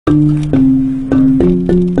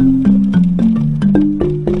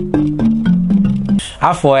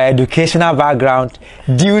have for educational background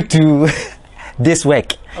due to this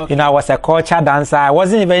work. Okay. You know, I was a culture dancer. I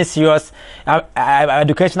wasn't even serious.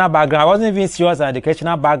 Educational background. I wasn't even serious on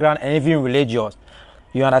educational background and even religious.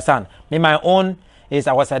 You understand? Me, my own is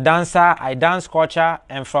I was a dancer. I dance culture,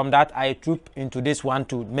 and from that I troop into this one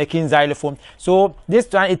to making xylophone. So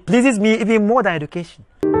this one, it pleases me even more than education.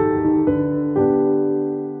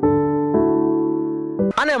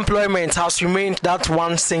 Unemployment has remained that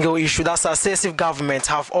one single issue that successive governments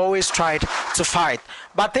have always tried to fight.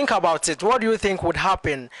 But think about it. What do you think would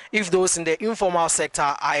happen if those in the informal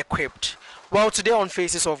sector are equipped? Well, today on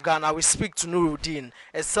Faces of Ghana, we speak to Nuru Deen,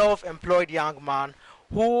 a self-employed young man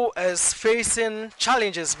who is facing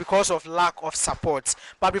challenges because of lack of support.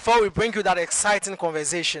 But before we bring you that exciting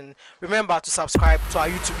conversation, remember to subscribe to our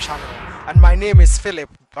YouTube channel. And my name is Philip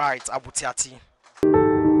Bright Abutiati.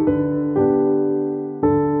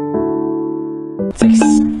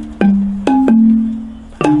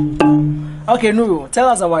 Okay, Nuru, tell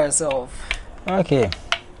us about yourself. Okay.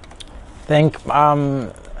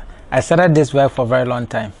 I started this work for a very long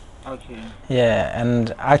time. Okay. Yeah,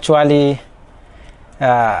 and actually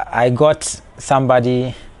I got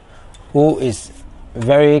somebody who is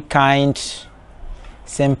very kind,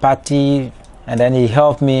 sympathy, and then he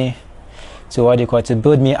helped me to to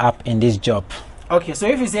build me up in this job. Okay, so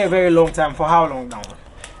if you say a very long time, for how long now?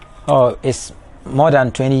 Oh, it's more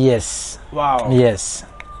than 20 years. Wow. Yes.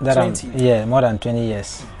 That 20? Yeah, more than 20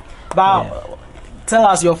 years. But yeah. Tell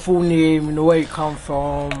us your full name, you know, where you come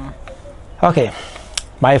from. Okay.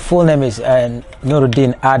 My full name is Nuru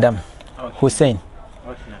Deen Adam Hussein.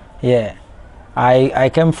 Okay. Yeah. I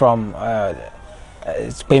came from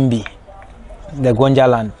Spembi, the Gonja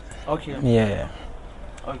land. Okay. Yeah.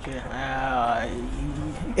 Okay.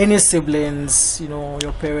 Any siblings, you know,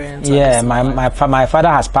 your parents? Yeah, my father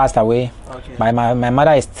has passed away. Okay. My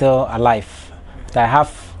mother is still alive. I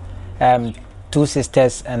have 2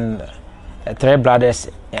 sisters and 3 brothers,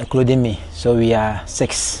 including me. So we are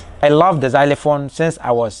 6. I love the xylophone since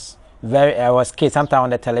I was kid. Sometimes on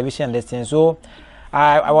the television listening. So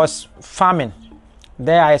I was farming.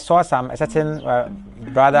 There I saw a certain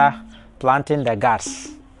brother planting the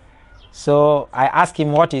gas. So I asked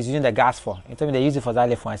him what he's using the gas for. He told me they use it for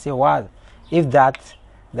xylophone. I said, well, if that,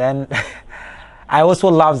 then I also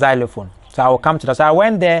love xylophone. So I will come to that. So I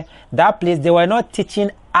went there, that place, they were not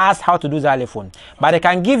teaching us how to do xylophone. But they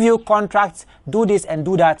can give you contracts, do this and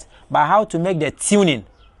do that. But how to make the tuning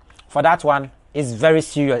for that one is very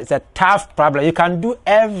serious. It's a tough problem. You can do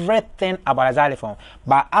everything about a xylophone.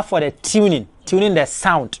 But as for the tuning the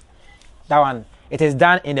sound, that one, it is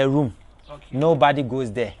done in a room. Okay. Nobody goes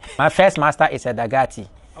there. My first master is a Dagati.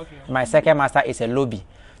 Okay. My second master is a lobby.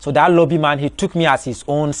 So that lobby man, he took me as his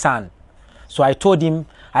own son. So I told him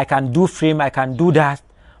I can do frame, I can do that,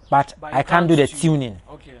 but I can't do the tuning.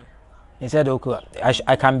 Okay. He said, okay,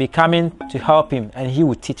 I can be coming to help him, and he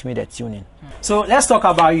will teach me the tuning. So let's talk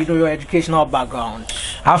about your educational background.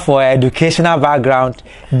 I have for educational background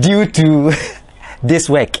due to this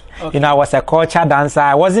work. Okay. You know, I was a culture dancer.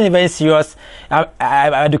 I wasn't even serious.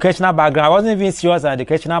 Educational background. I wasn't even serious on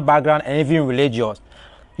educational background and even religious.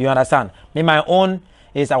 You understand? Me, my own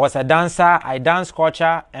is I was a dancer. I dance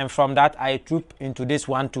culture, and from that I troop into this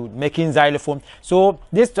one to making xylophone. So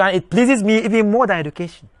this one, it pleases me even more than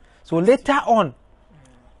education. So later on,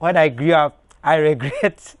 when I grew up, I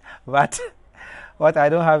regret, but I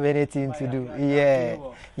don't have anything to do.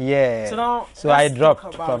 Yeah. So now, I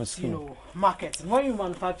dropped from school. You know, marketing. When you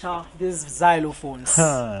manufacture these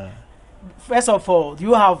xylophones, first of all, do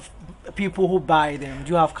you have people who buy them?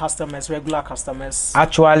 Do you have customers, regular customers?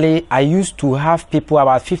 Actually, I used to have people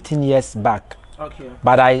about 15 years back. Okay.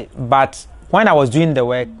 But when I was doing the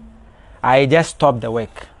work, I just stopped the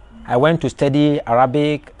work. I went to study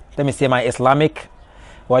Arabic, let me say my Islamic,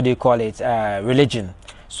 religion.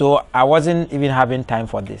 So I wasn't even having time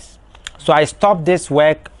for this. So I stopped this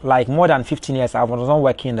work like more than 15 years. I was not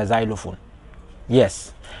working in the xylophone.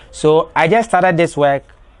 Yes. So I just started this work.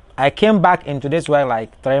 I came back into this work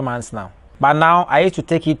like 3 months now. But now I used to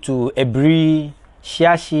take it to Ebri,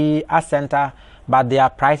 Shiashi, Art Center, but their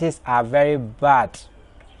prices are very bad.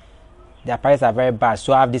 Their prices are very bad.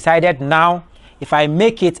 So I've decided now, if I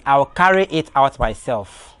make it, I'll carry it out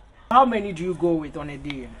myself. How many do you go with on a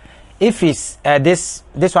day? If it's this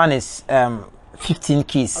one is 15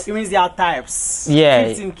 keys. It means there are types. Yeah.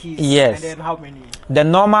 15 keys. Yes. And then how many? The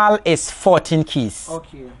normal is 14 keys.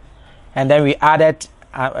 Okay. And then we added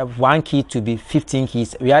 1 key to be 15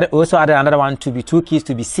 keys. We also added another one to be 2 keys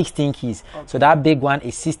to be 16 keys. Okay. So that big one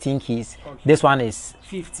is 16 keys. This one is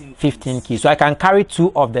 15 keys. So I can carry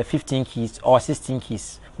 2 of the 15 keys or 16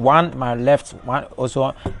 keys one in my left, one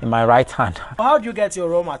also in my right hand. How do you get your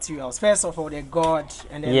raw materials? First of all, the gourd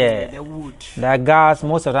and then the wood. The gas,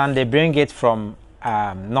 most of the time they bring it from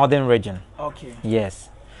northern region. Okay. Yes.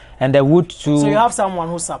 And the wood too. So you have someone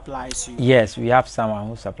who supplies you? Yes, we have someone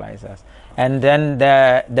who supplies us. And then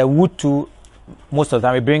the wood too, most of the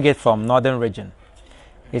time we bring it from northern region.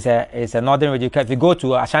 It's a northern region. If you go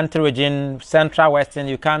to Ashanti region, central, western,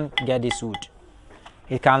 you can't get this wood.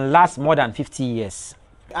 It can last more than 50 years.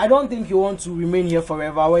 I don't think you want to remain here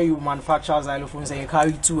forever where you manufacture xylophones and you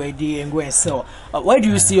carry 2 a day and go and sell. Where do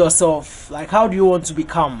you see yourself? Like, how do you want to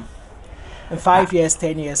become in 5 years,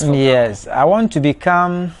 10 years from Yes, now? I want to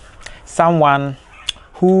become someone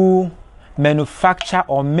who manufacture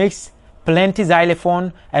or makes plenty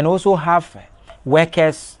xylophone and also have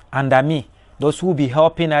workers under me, those who will be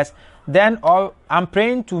helping us. Then I'm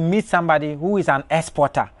praying to meet somebody who is an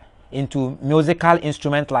exporter into musical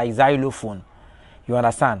instrument like xylophone. You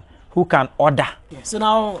understand? Who can order. Yeah. So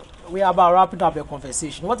now we are about wrapping up the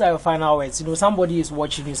conversation. What are your final words? You know, somebody is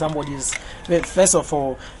watching you, somebody is, first of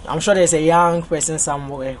all, I'm sure there's a young person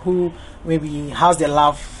somewhere who maybe has the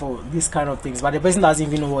love for these kind of things, but the person doesn't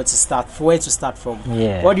even know where to start from.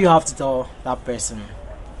 Yeah. What do you have to tell that person?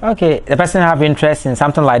 Okay, the person have interest in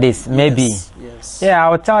something like this, maybe. Yes. Yeah, I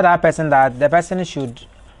would tell that person that the person should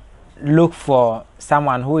look for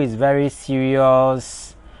someone who is very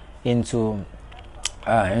serious into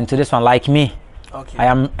this one, like me. Okay. I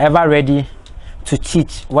am ever ready to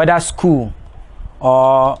teach, whether school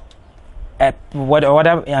or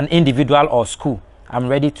whether an individual or school. I'm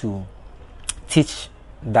ready to teach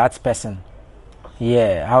that person,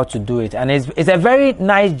 yeah, how to do it. And it's a very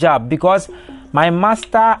nice job because my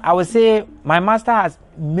master, I would say, my master has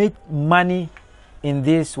made money in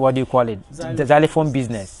this, what do you call it, the xylophone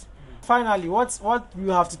business. Finally, what do you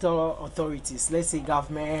have to tell authorities? Let's say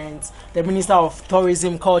government, the Minister of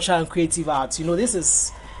Tourism, Culture and Creative Arts. You know,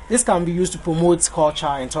 this can be used to promote culture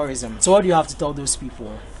and tourism. So what do you have to tell those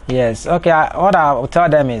people? Yes, okay, what I will tell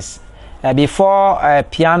them is before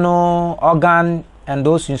piano, organ and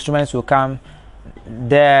those instruments will come,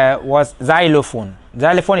 there was xylophone.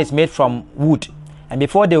 Xylophone is made from wood, and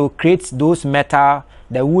before they will create those metal,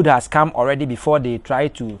 the wood has come already before they try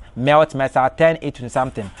to melt metal, turn it into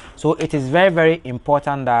something. So it is very, very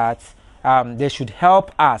important that they should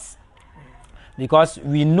help us, because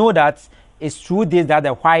we know that it's through this that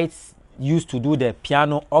the whites used to do the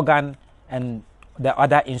piano, organ and the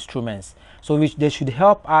other instruments. So they should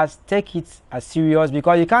help us take it as serious,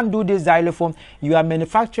 because you can't do this xylophone. You are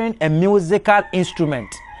manufacturing a musical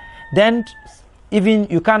instrument. Then even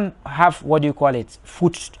you can't have, what do you call it,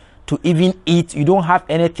 food to even eat. You don't have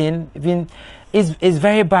anything. Even it's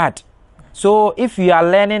very bad. So if we are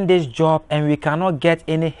learning this job and we cannot get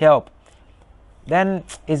any help, then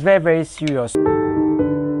it's very, very serious.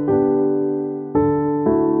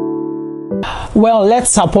 Well, let's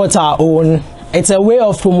support our own. It's a way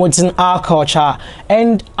of promoting our culture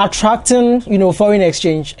and attracting, you know, foreign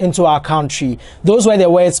exchange into our country. Those were the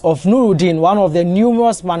words of Nuru Deen, one of the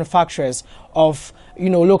numerous manufacturers of, you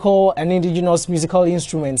know, local and indigenous musical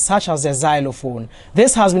instruments such as the xylophone.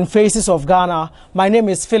 This has been Faces of Ghana. My name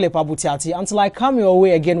is Philip Abutiati. Until I come your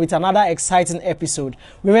way again with another exciting episode,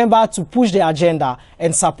 remember to push the agenda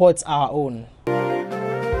and support our own.